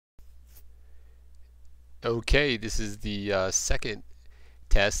Okay, this is the second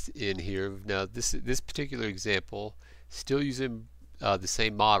test in here. Now this particular example, still using the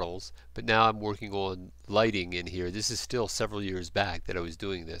same models, but now I'm working on lighting in here. This is still several years back that I was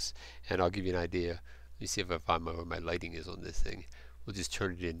doing this, and I'll give you an idea. Let me see if I find where my lighting is on this thing. We'll just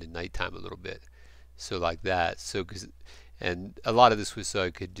turn it into nighttime a little bit, so like that. And a lot of this was so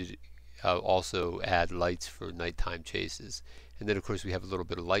I could also add lights for nighttime chases, and then of course we have a little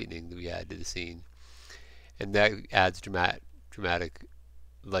bit of lightning that we add to the scene, and that adds dramatic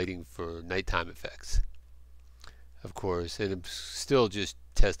lighting for nighttime effects, of course. And I'm still just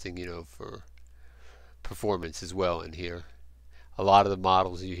testing, for performance as well in here. A lot of the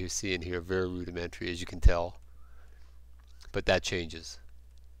models you see in here are very rudimentary, as you can tell, but that changes,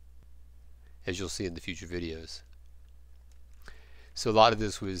 as you'll see in the future videos. So a lot of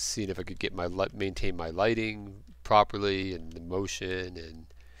this was seeing if I could get maintain my lighting properly and the motion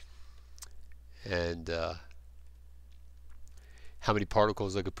and how many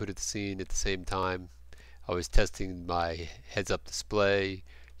particles I could put at the scene at the same time. I was testing my heads-up display.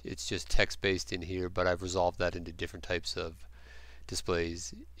 It's just text-based in here, but I've resolved that into different types of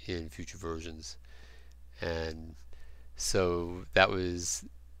displays in future versions. And so that was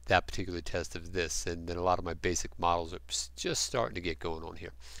that particular test of this, and then a lot of my basic models are just starting to get going on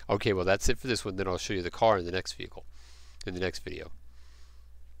here. Okay, well that's it for this one. Then I'll show you the car in the next vehicle, in the next video.